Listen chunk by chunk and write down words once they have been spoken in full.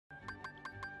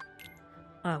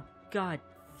Oh, god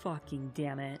fucking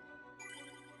damn it.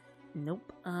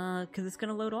 Nope, because it's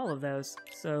gonna load all of those.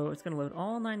 So it's gonna load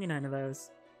all 99 of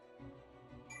those.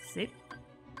 See?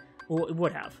 Well, it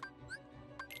would have.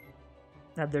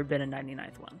 Had there been a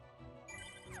 99th one.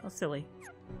 How silly.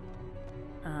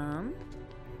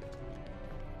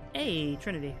 Hey,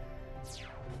 Trinity.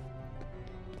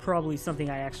 Probably something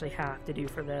I actually have to do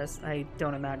for this. I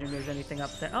don't imagine there's anything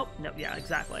up there. Oh, no, yeah,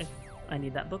 exactly. I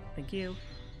need that book, thank you.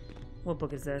 What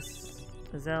book is this?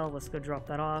 Gazelle, let's go drop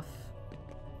that off.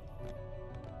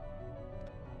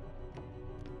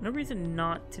 No reason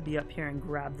not to be up here and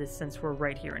grab this since we're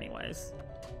right here anyways.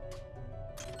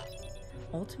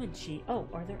 Ultimate G. Oh,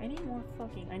 are there any more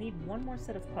fucking... I need one more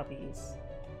set of puppies.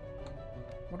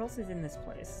 What else is in this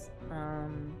place?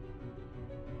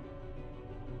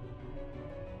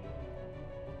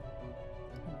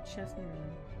 Chest.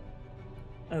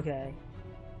 Okay.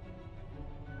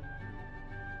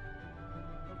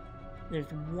 There's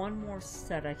one more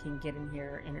set I can get in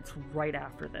here, and it's right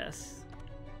after this.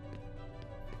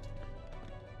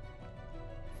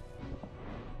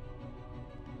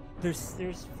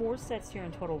 There's 4 sets here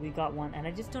in total. We got one, and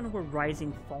I just don't know where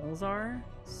Rising Falls are,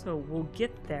 so we'll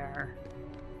get there.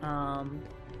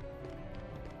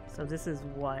 So this is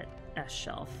what? S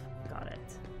shelf. Got it.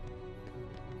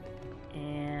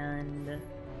 And...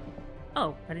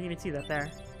 oh, I didn't even see that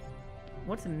there.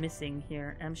 What's missing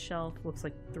here? M shelf looks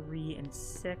like 3 and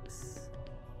 6.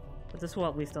 But this will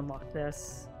at least unlock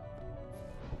this.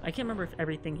 I can't remember if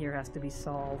everything here has to be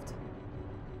solved.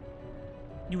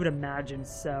 You would imagine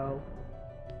so.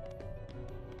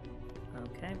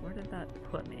 Okay, where did that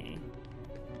put me?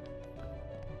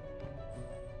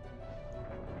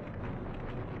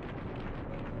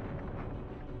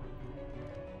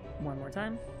 One more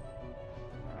time.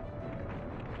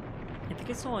 I think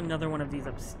I saw another one of these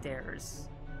upstairs.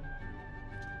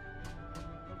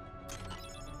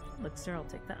 Elixir, I'll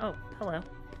take that. Oh, hello.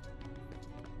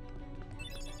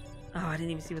 Oh, I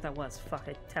didn't even see what that was. Fuck,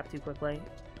 I tapped too quickly.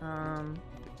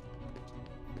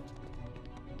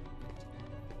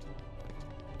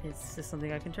 Is this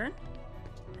something I can turn?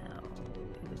 No,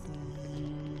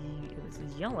 it was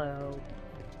yellow.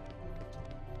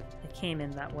 It came in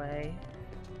that way.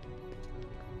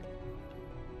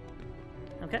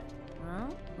 Okay,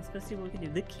 well, let's go see what we can do.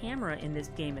 The camera in this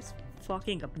game is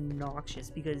fucking obnoxious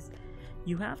because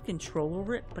you have control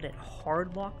over it, but it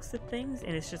hard locks at things,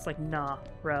 and it's just like, nah,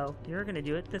 bro, you're gonna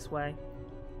do it this way.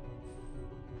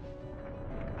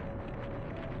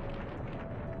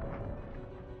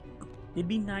 It'd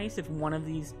be nice if one of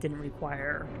these didn't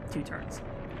require 2 turns.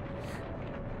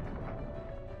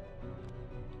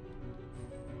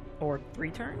 Or 3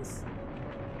 turns?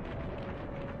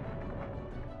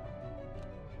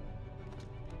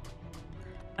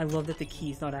 I love that the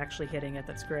key's not actually hitting it,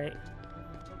 that's great.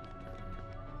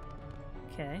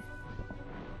 Okay.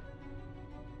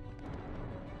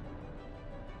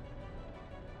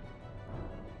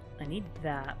 I need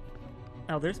that.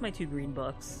 Oh, there's my 2 green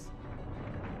books.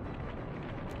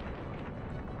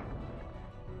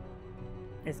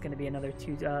 It's gonna be another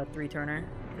 3 turner,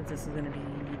 because this is gonna be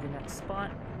the next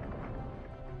spot.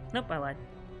 Nope, I lied.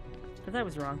 Because I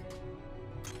was wrong.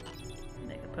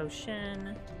 Make a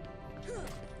potion.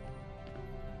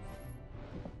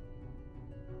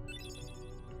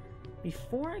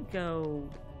 Before I go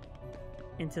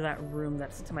into that room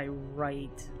that's to my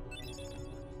right,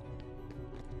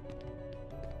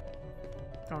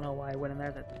 I don't know why I went in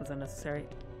there, that was unnecessary.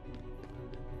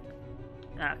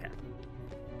 Ah, okay.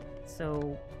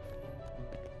 So...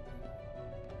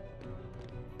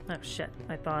 oh shit,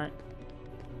 I thought...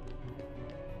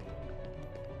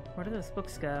 where do those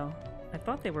books go? I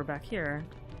thought they were back here.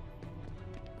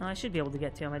 Oh, I should be able to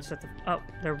get to them, I just have to... oh,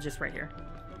 they're just right here.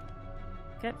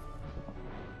 Okay.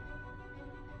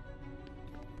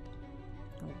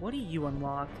 What do you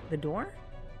unlock? The door?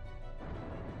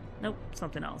 Nope,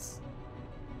 something else.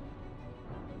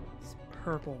 This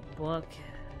purple book.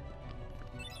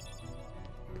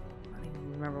 I don't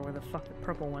even remember where the fuck the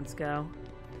purple ones go.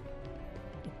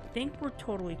 I think we're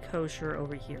totally kosher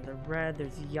over here. The red,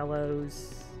 there's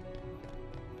yellows.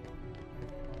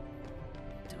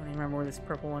 Don't even remember where this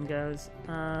purple one goes.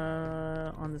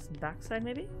 On this back side,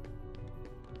 maybe?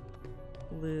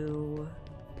 Blue.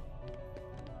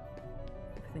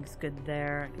 Everything's good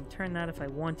there. I can turn that if I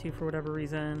want to for whatever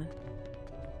reason.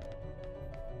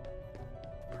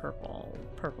 Purple,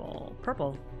 purple,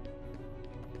 purple.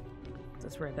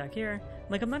 That's right back here.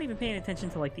 Like, I'm not even paying attention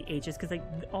to, like, the H's, because, like,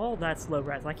 all that's low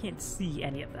res. I can't see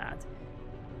any of that.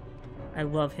 I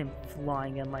love him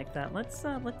flying in like that. Let's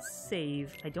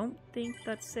save. I don't think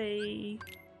that's a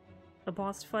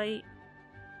boss fight.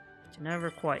 But you never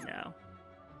quite know.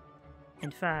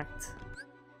 In fact...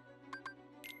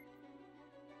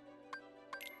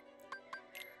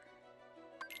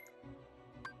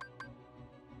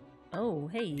 Oh,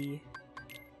 hey.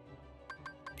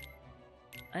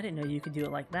 I didn't know you could do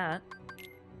it like that.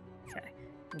 Okay,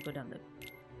 we'll go down the...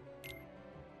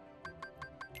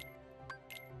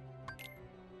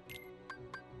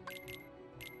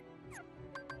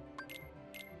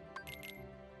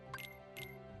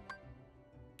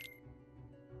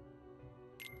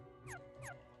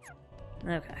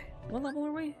 Okay, what level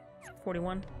are we?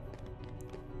 41?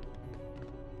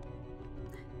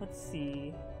 Let's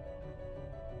see.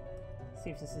 See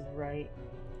if this is right.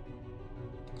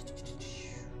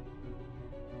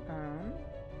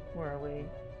 Where are we?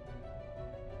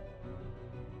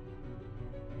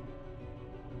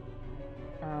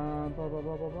 Blah blah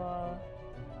blah blah blah.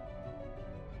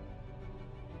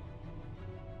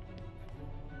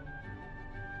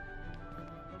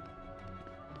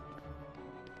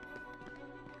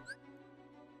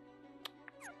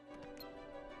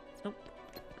 Nope.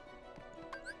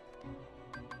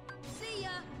 See ya.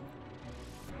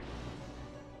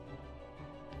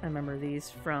 I remember these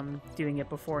from doing it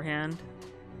beforehand.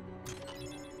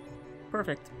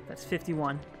 Perfect. That's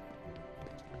 51.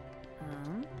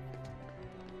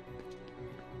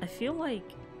 I feel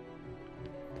like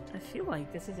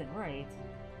this isn't right.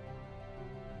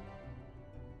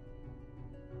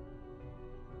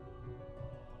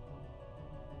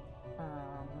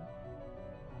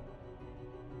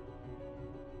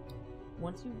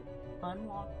 Once you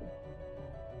unlock the...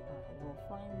 we'll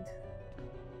find...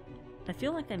 I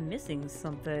feel like I'm missing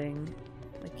something.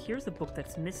 Like, here's a book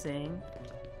that's missing.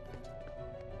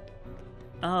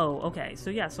 Oh, okay. So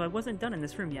yeah, so I wasn't done in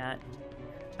this room yet.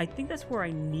 I think that's where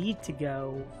I need to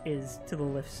go, is to the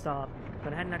lift stop.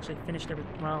 But I hadn't actually finished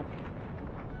everything. Well,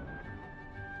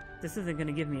 this isn't going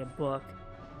to give me a book.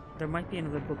 There might be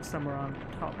another book somewhere on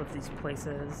top of these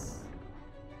places.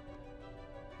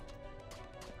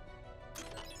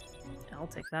 I'll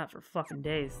take that for fucking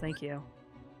days, thank you.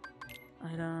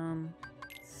 Item...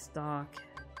 stock...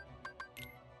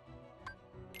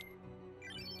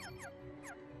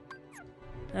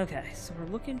 Okay, so we're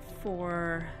looking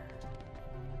for...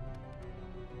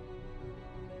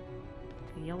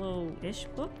 a yellow-ish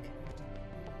book?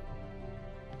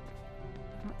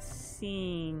 Not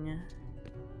seeing...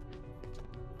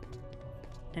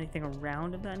 anything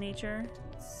around of that nature.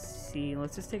 Let's see,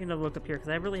 let's just take another look up here, because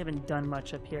I really haven't done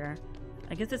much up here.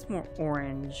 I guess it's more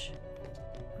orange.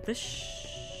 But this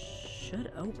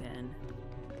should open.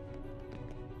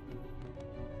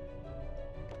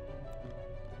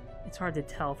 It's hard to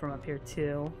tell from up here,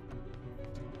 too.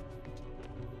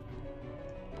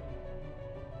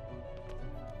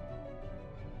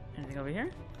 Anything over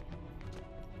here?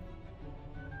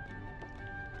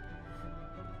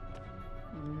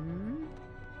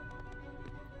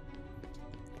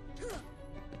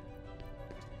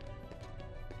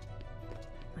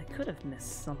 I could have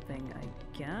missed something, I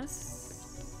guess.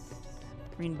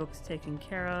 Green book's taken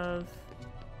care of.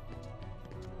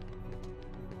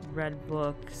 Red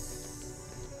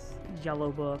books.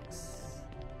 Yellow books.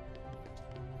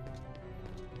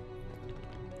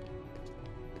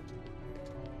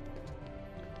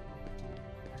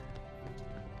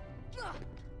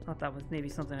 Thought that was maybe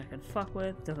something I could fuck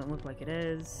with. Doesn't look like it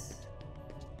is.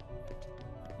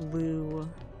 Blue.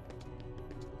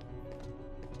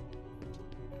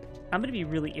 I'm gonna be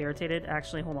really irritated.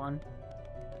 Actually, hold on.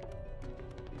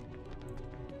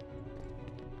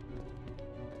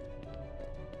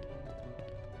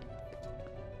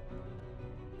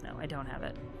 No, I don't have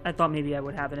it. I thought maybe I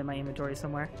would have it in my inventory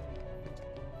somewhere.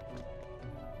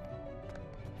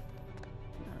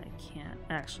 I can't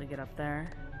actually get up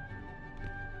there.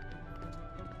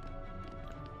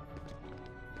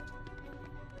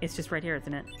 It's just right here,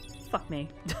 isn't it? Fuck me.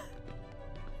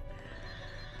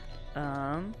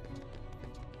 Because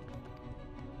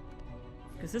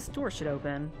this door should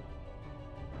open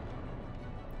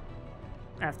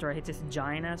after I hit this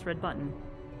giant-ass red button.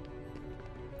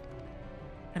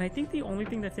 And I think the only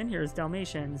thing that's in here is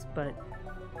Dalmatians, but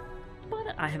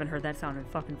I haven't heard that sound in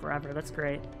fucking forever. That's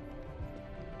great.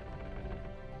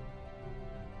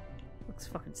 Looks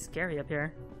fucking scary up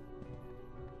here.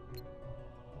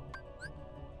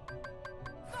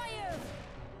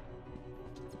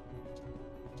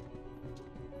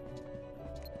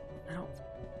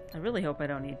 I really hope I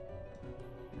don't need...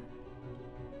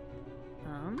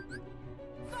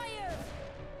 Fire!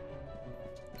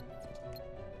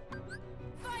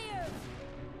 Fire!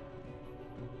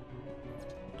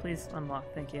 Please unlock,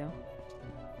 thank you.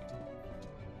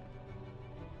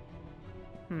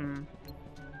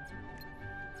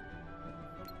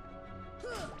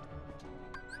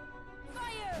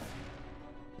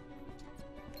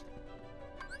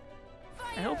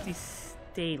 I hope these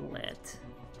stay lit.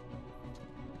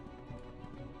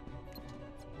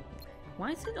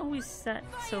 Why is it always set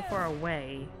so far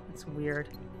away? That's weird.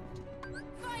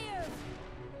 Fire!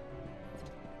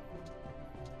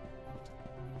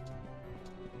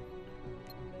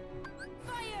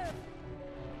 Fire!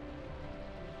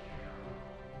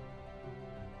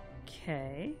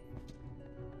 Okay.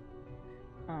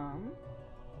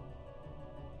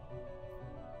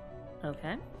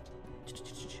 Okay.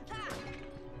 Ha!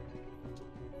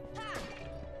 Ha!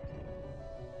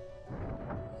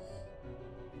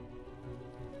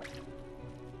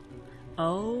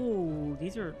 Oh,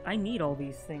 these are... I need all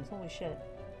these things. Holy shit.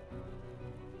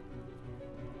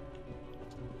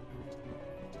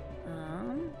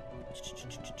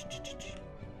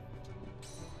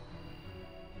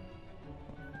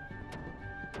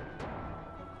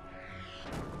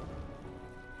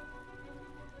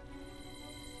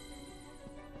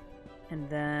 And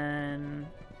then...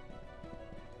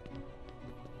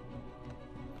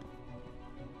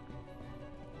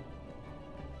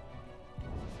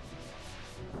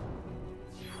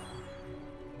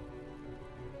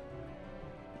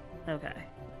 Okay.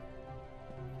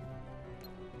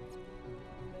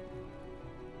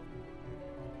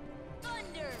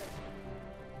 Thunder!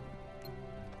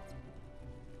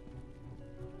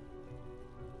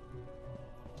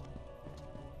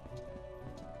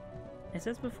 It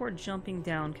says before jumping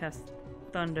down, cast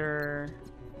thunder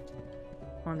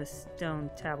on the stone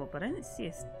tablet, but I didn't see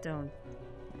a stone.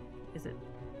 Is it?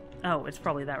 Oh, it's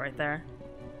probably that right there.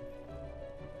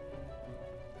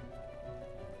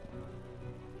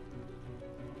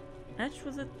 Etch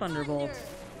was a thunderbolt.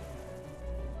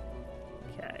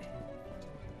 Okay.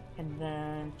 And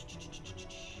then...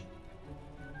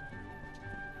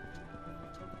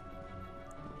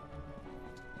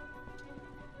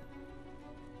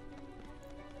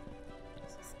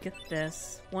 Let's get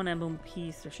this. One emblem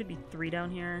piece. There should be 3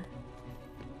 down here.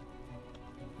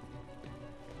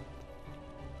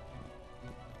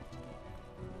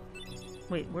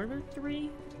 Wait, were there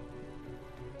 3?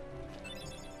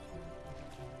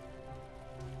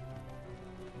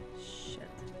 Shit.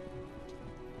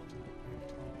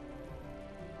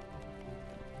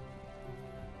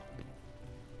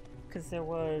 Because there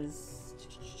was...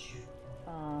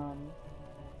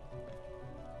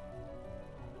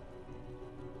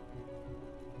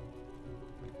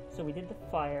 So we did the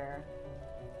fire.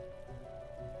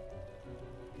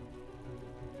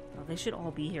 Oh, they should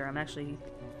all be here. I'm actually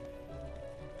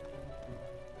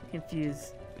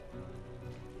confused.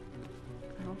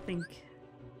 I don't think...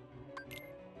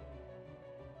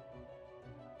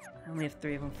 I only have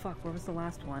 3 of them. Fuck, where was the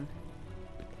last one?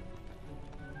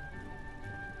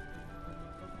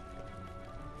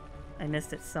 I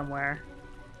missed it somewhere.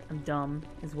 I'm dumb,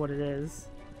 is what it is.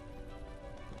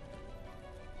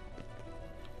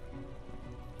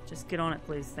 Just get on it,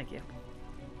 please. Thank you.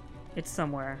 It's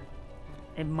somewhere.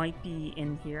 It might be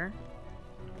in here.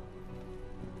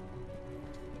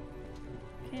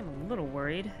 Okay, I'm a little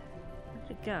worried. Where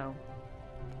did it go?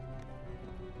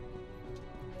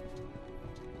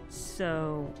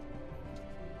 So...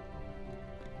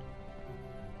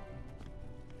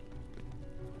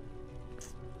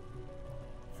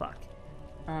 Fuck.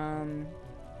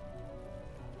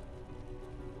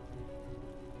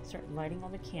 Start lighting all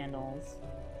the candles.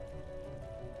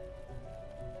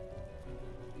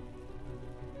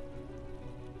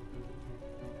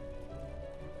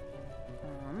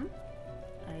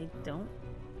 I don't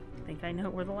think I know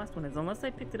where the last one is, unless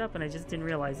I picked it up and I just didn't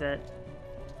realize it.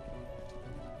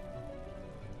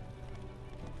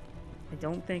 I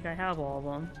don't think I have all of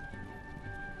them.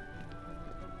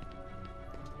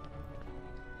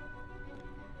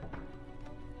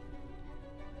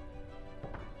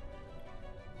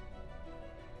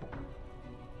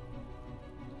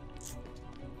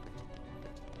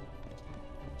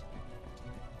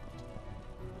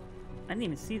 I didn't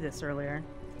even see this earlier.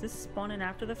 Did this spawn in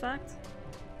after the fact?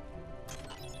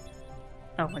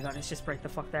 Oh my god, it's just right the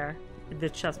fuck there. The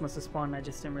chest must have spawned and I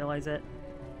just didn't realize it.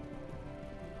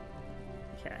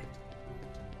 Okay.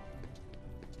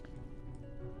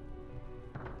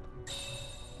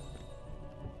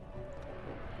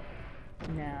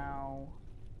 Now...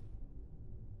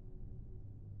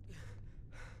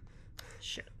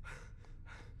 Shit.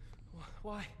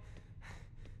 Why?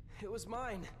 It was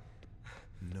mine.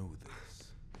 Know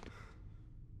this.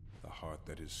 The heart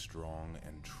that is strong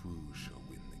and true shall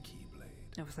win the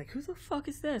Keyblade. I was like, who the fuck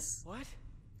is this? What?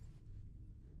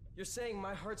 You're saying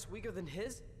my heart's weaker than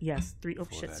his? Yes, 3. Oh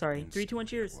For shit, that sorry. 3, 2, 1 instant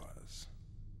cheers. it was.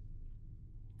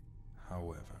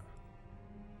 However,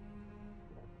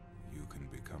 you can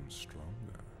become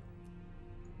stronger.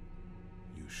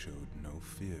 showed no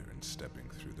fear in stepping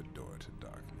through the door to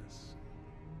darkness.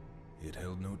 It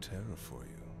held no terror for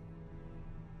you.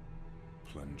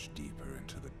 Plunge deeper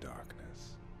into the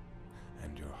darkness,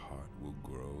 and your heart will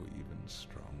grow even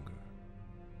stronger.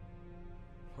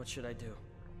 What should I do?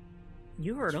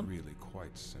 You heard him. It's really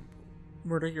quite simple.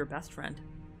 Murder your best friend.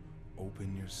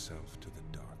 Open yourself to the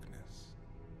darkness.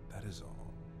 That is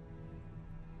all.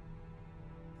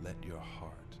 Let your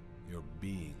heart, your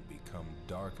being, become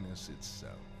darkness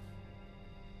itself.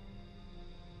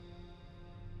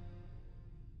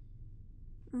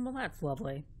 Well, that's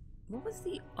lovely. What was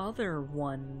the other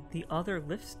one? The other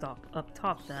lift stop up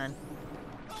top then?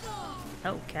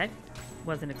 Okay.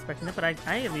 Wasn't expecting that, but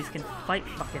I at least can fight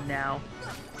fucking now.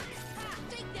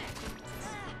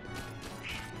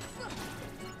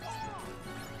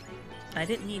 I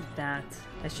didn't need that.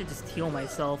 I should just heal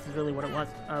myself is really what it was.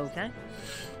 Okay.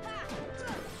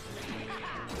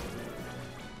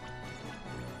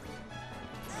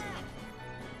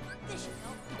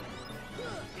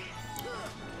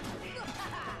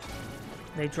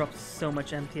 They dropped so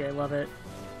much MP, I love it.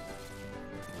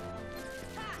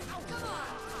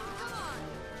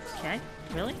 Okay,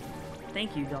 really?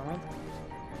 Thank you, Donald.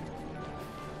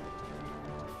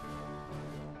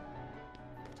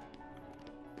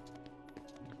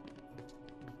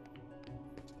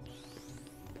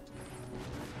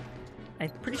 I'm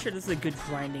pretty sure this is a good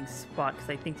grinding spot, because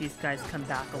I think these guys come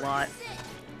back a lot.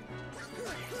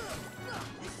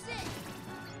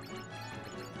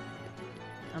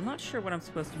 I'm not sure what I'm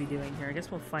supposed to be doing here. I guess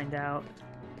we'll find out.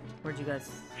 Where'd you guys...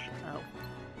 Oh.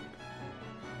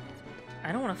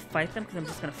 I don't want to fight them because I'm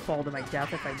just going to fall to my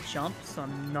death if I jump, so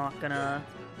I'm not gonna...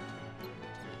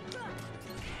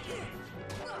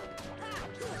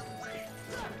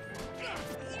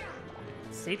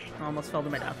 See? I almost fell to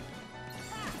my death.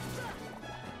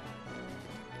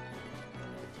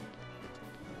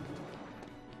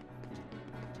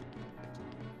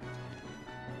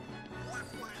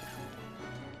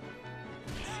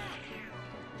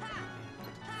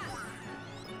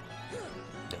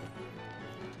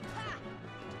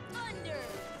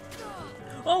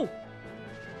 Oh!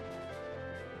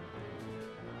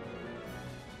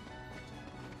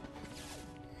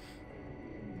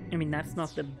 I mean, that's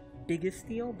not the biggest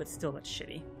deal, but still, that's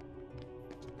shitty.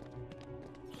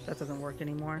 That doesn't work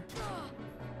anymore.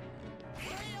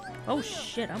 Oh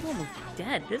shit, I'm almost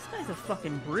dead. This guy's a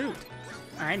fucking brute.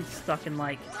 I'm stuck in,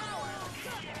 like...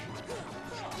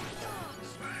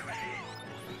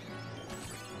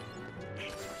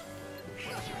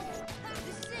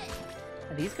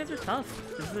 These guys are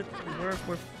tough. This is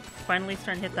we're finally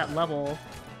starting to hit that level.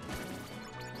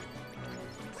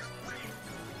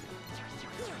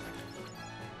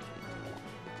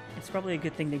 It's probably a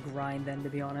good thing to grind then, to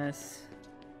be honest.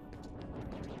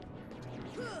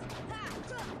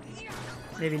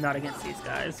 Maybe not against these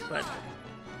guys, but...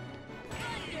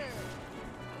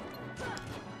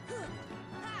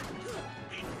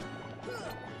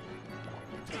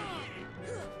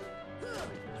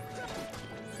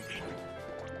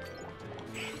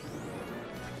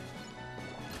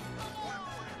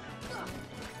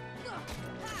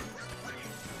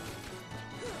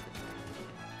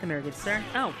 Come here, good sir.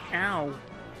 Oh, ow.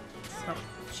 Oh,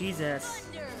 Jesus.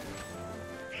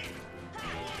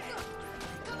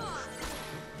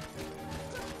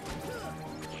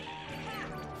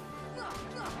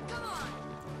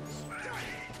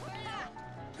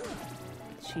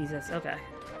 Jesus, okay.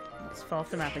 Let's fall off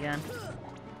the map again.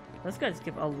 Those guys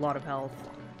give a lot of health.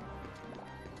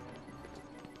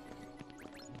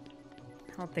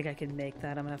 I don't think I can make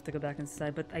that. I'm gonna have to go back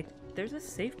inside, but there's a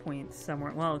save point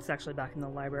somewhere. Well, it's actually back in the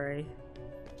library.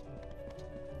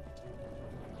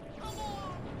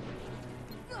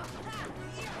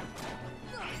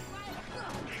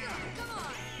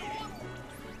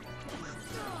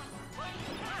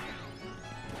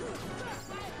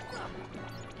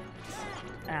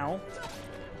 Ow.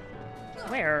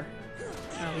 Where?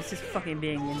 Oh, he's just fucking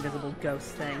being the invisible ghost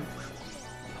thing.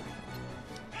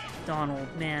 Donald,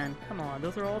 man, come on.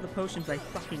 Those are all the potions I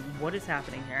fucking... What is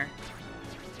happening here?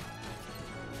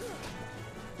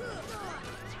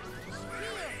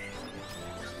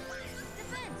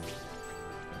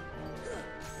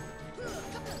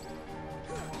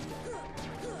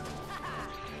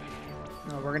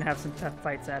 Oh, we're gonna have some tough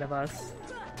fights out of us.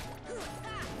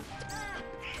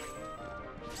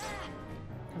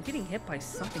 I'm getting hit by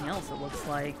something else, it looks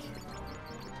like.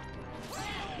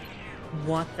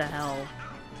 What the hell?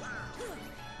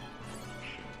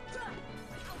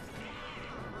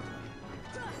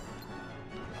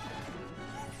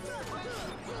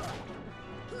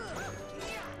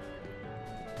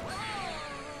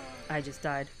 I just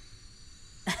died.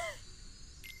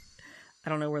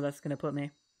 don't know where that's gonna put me.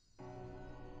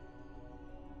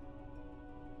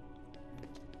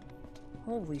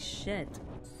 Holy shit.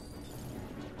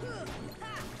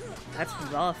 That's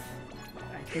rough.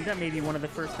 I think that may be one of the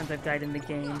first times I've died in the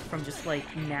game from just,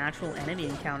 like, natural enemy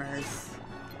encounters.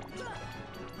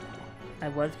 I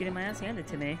was getting my ass handed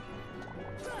to me.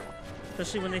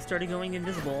 Especially when they started going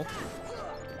invisible.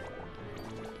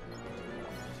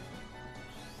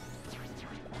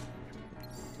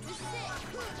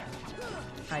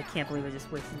 I can't believe I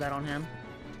just wasted that on him.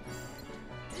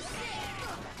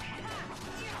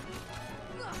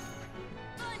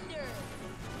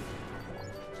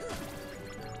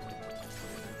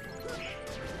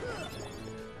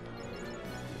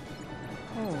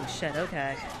 Oh shit,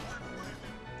 okay.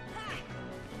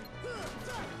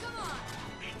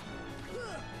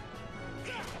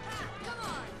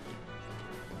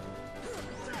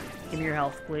 Give me your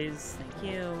health, please.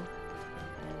 Thank you.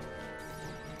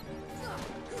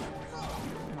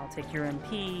 And I'll take your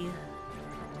MP.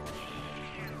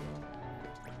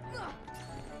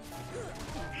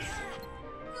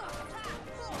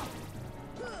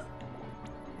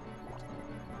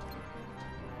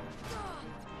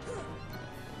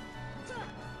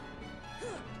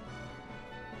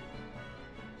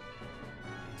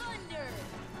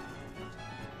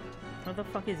 Where the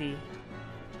fuck is he?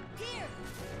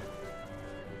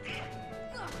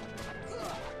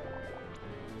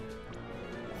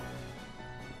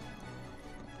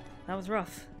 That was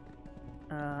rough.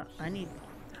 I need...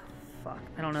 Fuck.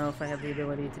 I don't know if I have the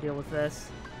ability to deal with this.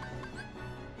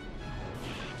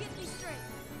 Get me straight.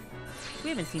 We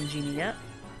haven't seen Genie yet.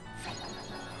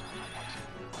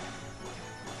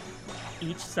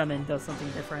 Each summon does something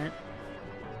different.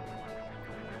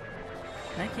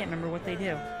 And I can't remember what they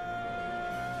do.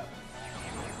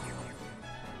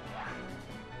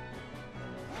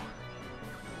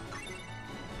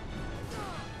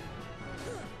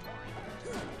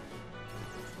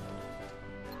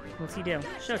 What's he do?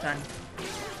 Showtime.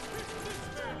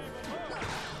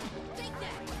 Take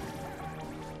that.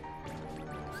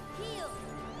 Heal.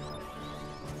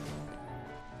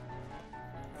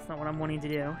 That's not what I'm wanting to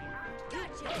do.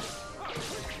 Gotcha.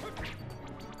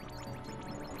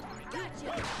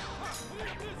 Gotcha.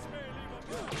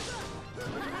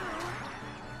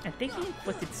 I think he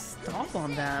inflicted stomp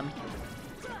on them.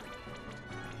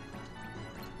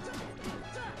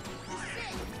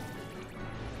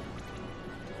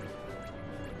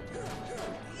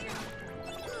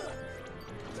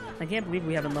 I can't believe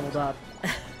we haven't leveled up.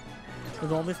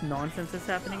 With all this nonsense that's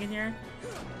happening in here.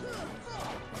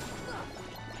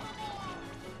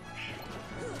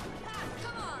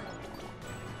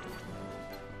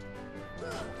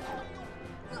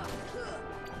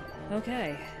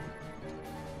 Okay.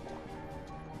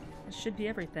 That should be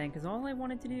everything, because all I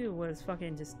wanted to do was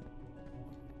fucking just...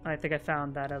 I think I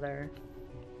found that other...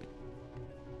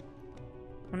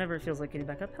 Whenever it feels like getting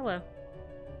back up. Hello.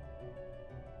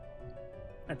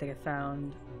 I think I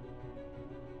found...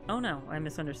 Oh no, I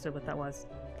misunderstood what that was.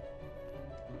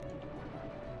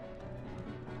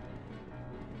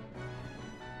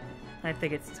 I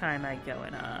think it's time I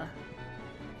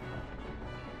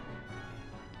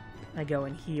go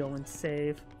and heal and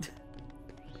save.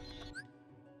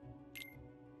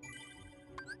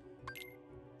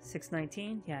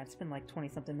 $6:19? Yeah, it's been like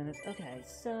 20-something minutes. Okay,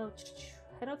 so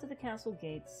head out to the castle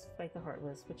gates, fight the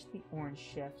Heartless, switch to the orange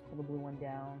shift, pull the blue one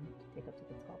down to take up to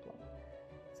the top level.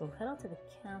 So head out to the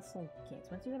castle gates.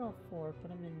 Once you get all four, put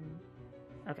them in...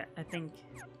 Okay, I think...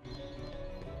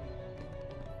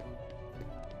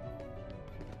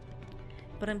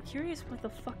 But I'm curious what the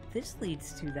fuck this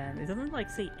leads to then. It doesn't, like,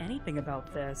 say anything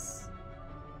about this.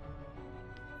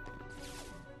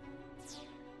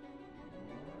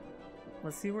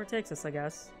 Let's see where it takes us, I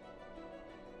guess.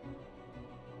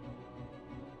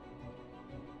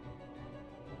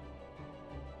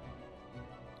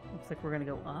 Looks like we're gonna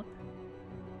go up.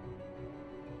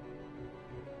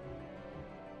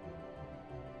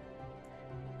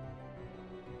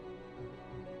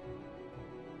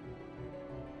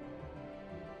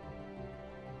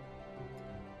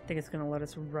 I think it's gonna let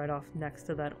us right off next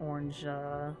to that orange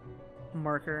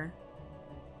marker.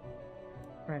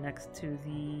 Right next to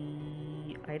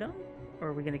the item? Or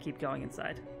are we gonna keep going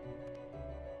inside?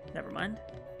 Never mind.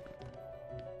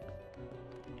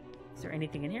 Is there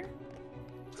anything in here?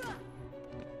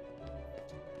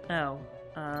 Oh,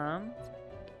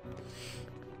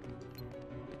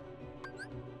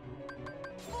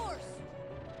 Force.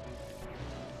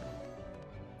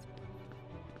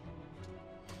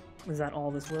 was that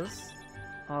all this was?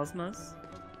 Osmos?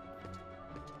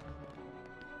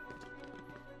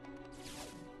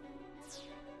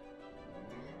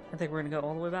 I think we're gonna go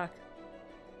all the way back.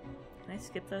 Can I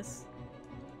skip this?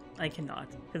 I cannot,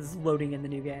 because it's loading in the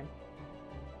new game.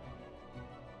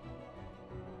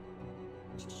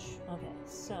 Okay,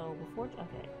 so before...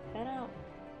 Okay, head out.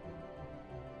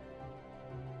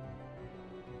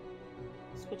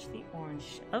 Switch the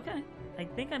orange. Okay, I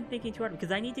think I'm thinking too hard,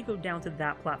 because I need to go down to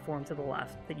that platform to the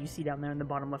left that you see down there in the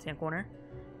bottom left-hand corner.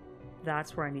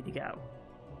 That's where I need to go.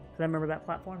 Because I remember that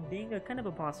platform being a kind of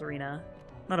a boss arena.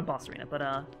 Not a boss arena, but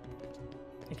I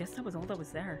guess that was all that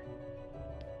was there.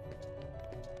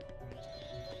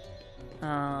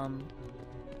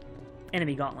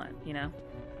 Enemy gauntlet, you know?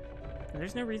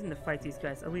 There's no reason to fight these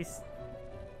guys. At least,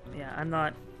 yeah, I'm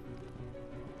not...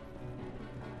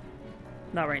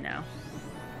 Not right now.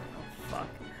 Oh, fuck.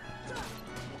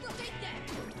 Take that.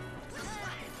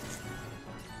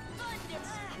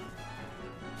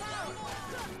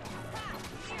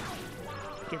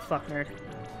 Get fucked, nerd.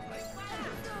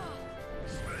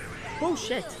 Oh,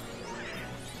 shit!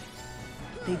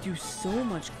 They do so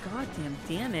much goddamn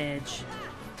damage.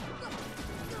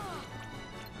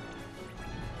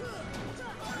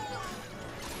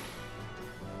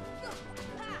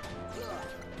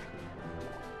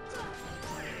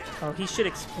 Oh, he should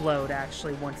explode,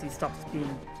 actually, once he stops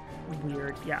being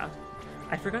weird. Yeah.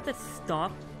 I forgot that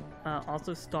stop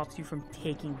also stops you from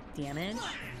taking damage.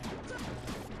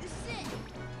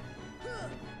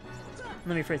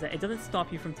 Let me phrase that. It doesn't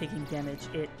stop you from taking damage.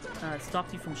 It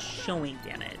stops you from showing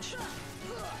damage.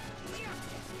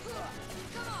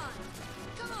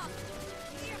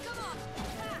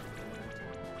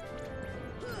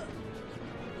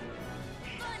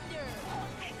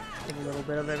 Take a little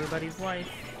bit of everybody's life.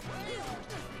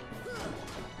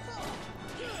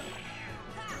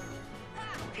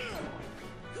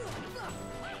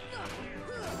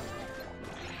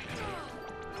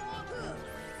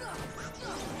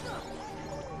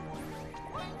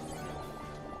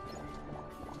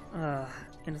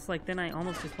 And it's like, then I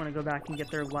almost just want to go back and get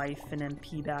their life and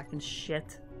MP back and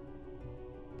shit.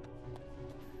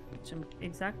 Which I'm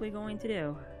exactly going to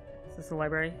do. Is this the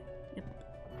library? Yep.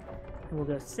 And we'll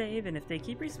go save, and if they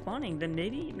keep respawning, then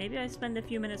maybe I spend a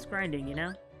few minutes grinding, you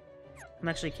know? I'm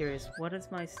actually curious, what is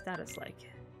my status like?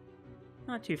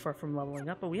 Not too far from leveling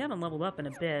up, but we haven't leveled up in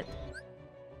a bit.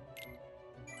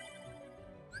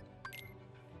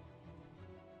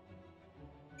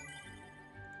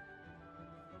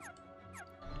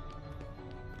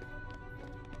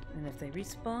 And if they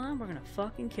respawn, we're gonna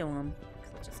fucking kill them.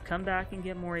 Just come back and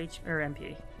get more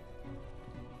MP.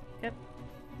 Yep.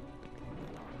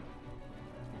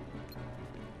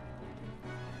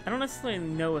 I don't necessarily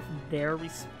know if they're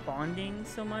responding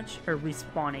so much, or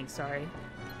respawning, sorry.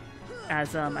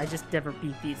 As, I just never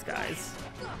beat these guys.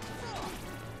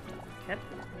 Yep.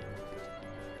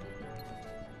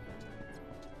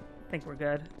 I think we're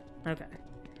good. Okay.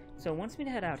 So, wants me to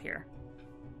head out here.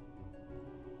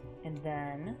 And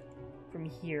then, from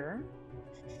here...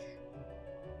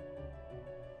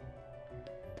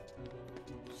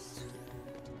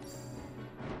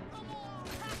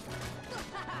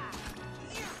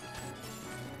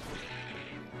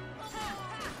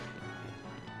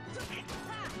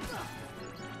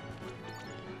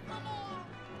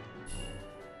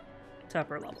 to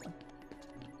upper level.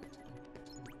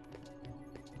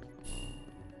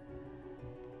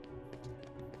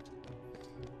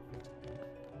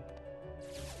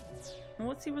 Well,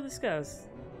 let's see where this goes.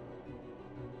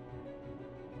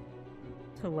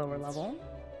 To lower level.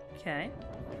 Okay.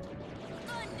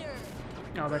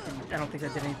 No, that didn't. I don't think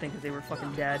that did anything because they were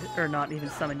fucking dead, or not even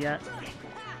summoned yet.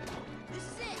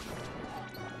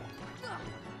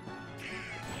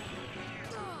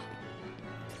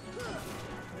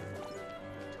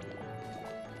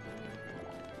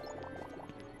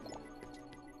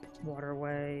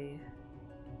 Waterway.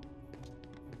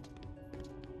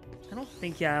 I don't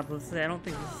think, yeah, let's say, I don't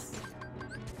think this...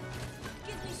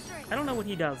 I don't know what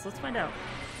he does. Let's find out.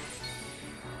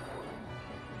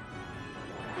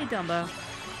 Hey, Dumbo.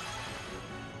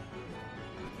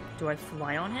 Do I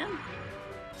fly on him?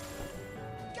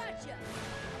 Gotcha.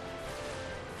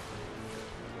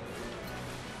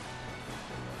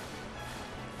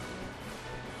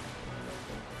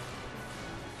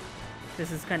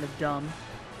 This is kind of dumb.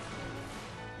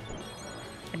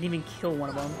 I didn't even kill one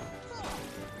of them.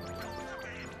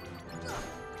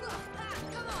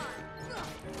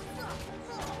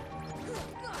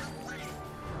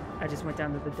 I just went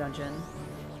down to the dungeon.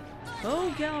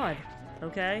 Oh god!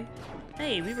 Okay.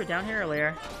 Hey, we were down here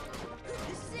earlier.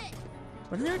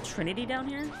 Wasn't there a Trinity down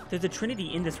here? There's a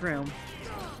Trinity in this room.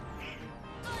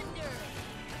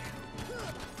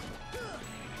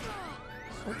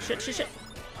 Oh shit, shit, shit.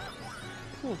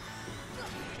 Oof.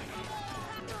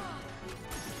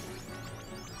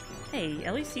 Hey,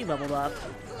 at least he leveled up.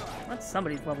 That's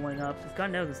somebody's leveling up, because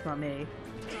God knows it's not me.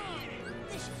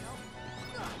 This should help.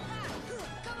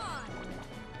 Come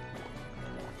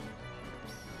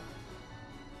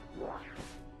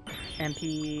on.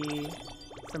 MP,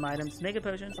 some items, mega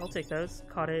potions, I'll take those.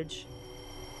 Cottage.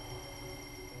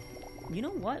 You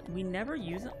know what? We never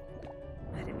use them.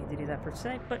 I didn't mean to do that per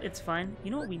se, but it's fine.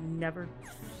 You know what we never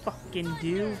fucking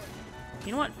do?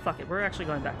 You know what? Fuck it. We're actually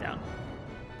going back down.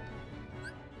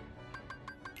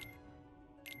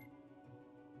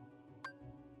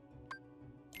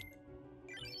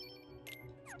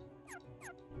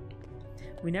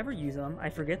 We never use them. I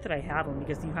forget that I have them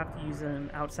because you have to use them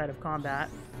outside of combat.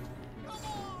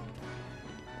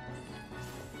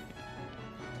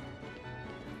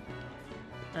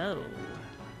 Oh.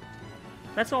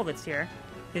 That's all that's here.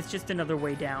 It's just another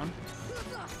way down.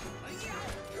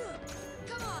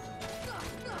 Come on.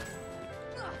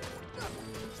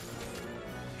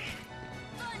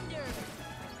 Thunder.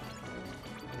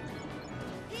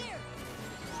 Here.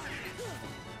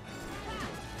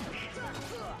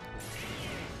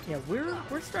 Yeah, we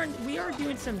are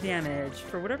doing some damage.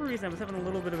 For whatever reason, I was having a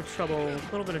little bit of trouble.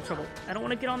 I don't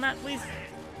want to get on that, please.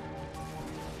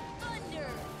 Thunder.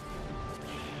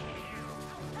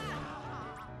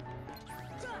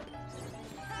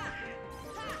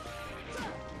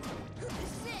 This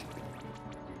is it.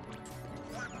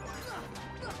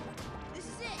 This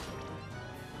is it.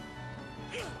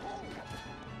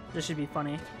 This should be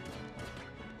funny.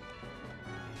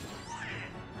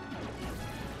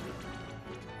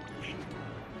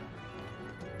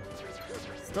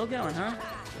 Still going, huh?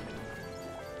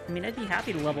 I mean, I'd be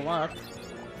happy to level up.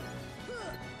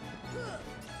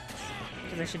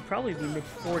 Because I should probably be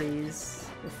mid-40s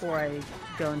before I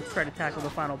go and try to tackle the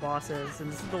final bosses. And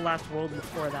this is the last world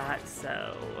before that,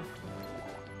 so...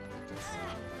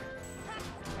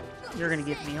 You're gonna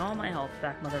give me all my health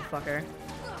back, motherfucker.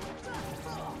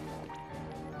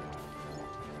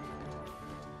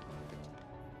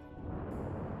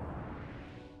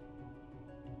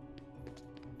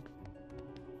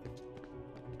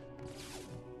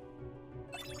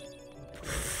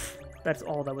 That's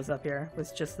all that was up here,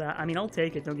 was just that. I mean, I'll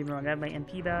take it, don't get me wrong. I have my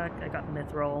MP back, I got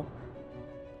Mithril.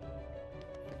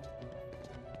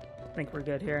 I think we're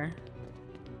good here.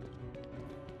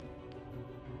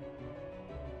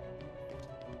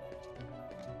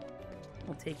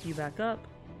 I'll take you back up.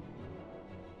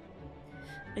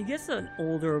 I guess an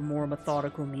older, more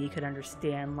methodical me could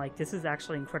understand, like, this is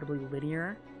actually incredibly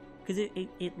linear. Because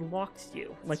it locks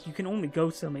you. Like, you can only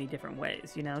go so many different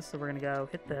ways, you know? So we're gonna go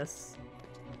hit this.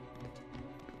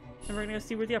 And we're gonna go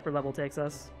see where the upper level takes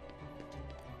us.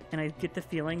 And I get the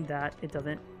feeling that it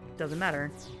doesn't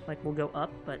matter. Like, we'll go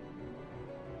up, but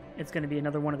it's gonna be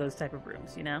another one of those type of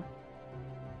rooms, you know?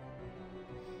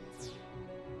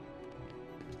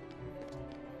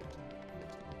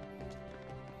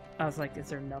 I was like, is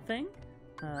there nothing?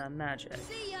 Magic.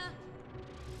 See ya.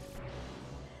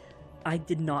 I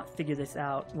did not figure this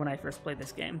out when I first played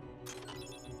this game.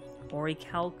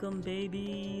 Orichalcum,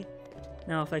 baby!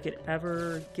 Now, if I could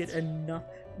ever get enough...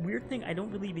 Weird thing, I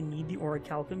don't really even need the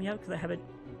Orichalcum yet, because I haven't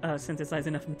synthesized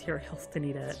enough materials to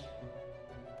need it.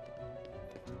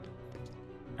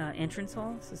 Entrance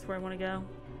hall? Is this where I want to go?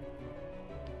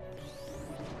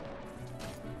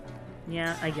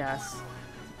 Yeah, I guess.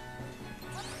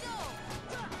 Let's go.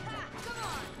 Come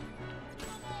on.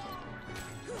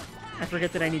 I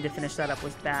forget that I need to finish that up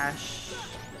with Bash.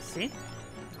 See?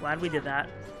 Glad we did that.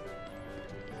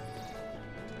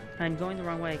 I'm going the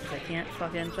wrong way because I can't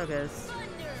fucking focus. Thunder.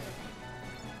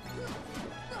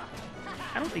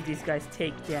 I don't think these guys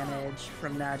take damage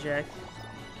from magic.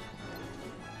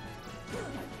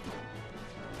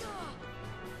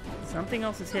 Something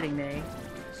else is hitting me.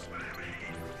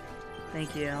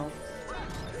 Thank you. Heal.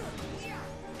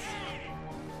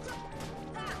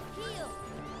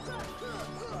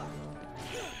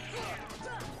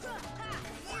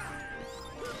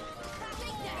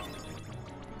 Take that.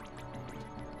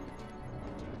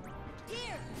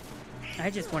 Here. I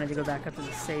just wanted to go back up to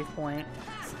the save point.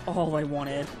 That's all I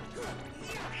wanted.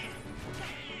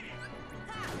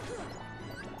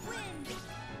 Wind.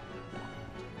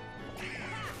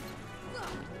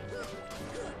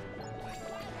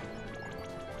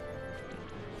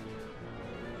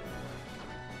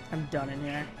 I'm done in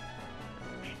here.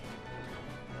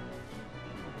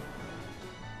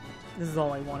 This is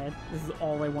all I wanted. This is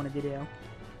all I wanted to do.